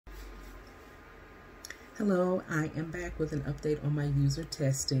Hello, I am back with an update on my user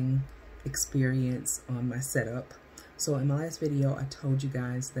testing experience on my setup. So in my last video, I told you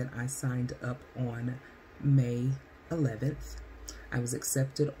guys that I signed up on May 11th. I was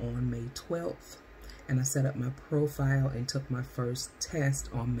accepted on May 12th, and I set up my profile and took my first test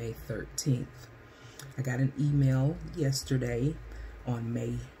on May 13th. I got an email yesterday on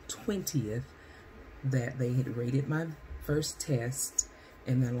May 20th that they had rated my first test,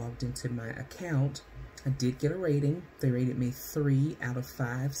 and I logged into my account. I did get a rating. They rated me 3 out of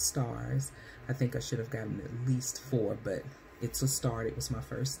 5 stars. I think I should have gotten at least 4, but it's a start. It was my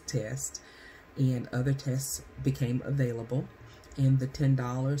first test, and other tests became available, and the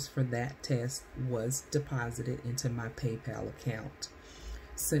 $10 for that test was deposited into my PayPal account.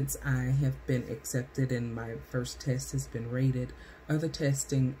 Since I have been accepted and my first test has been rated, other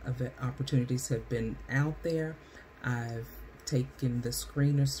testing opportunities have been out there. I've taken the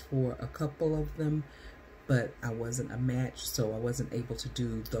screeners for a couple of them, but I wasn't a match, so I wasn't able to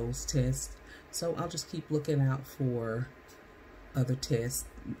do those tests. So I'll just keep looking out for other tests.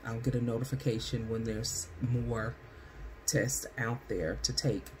 I'll get a notification when there's more tests out there to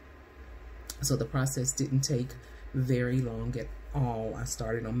take. So the process didn't take very long at all. I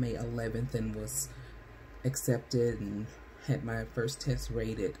started on May 11th and was accepted and had my first test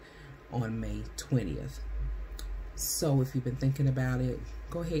rated on May 20th. So if you've been thinking about it,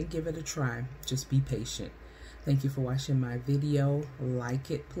 go ahead and give it a try. Just be patient. Thank you for watching my video. Like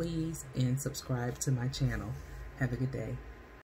it, please, and subscribe to my channel. Have a good day.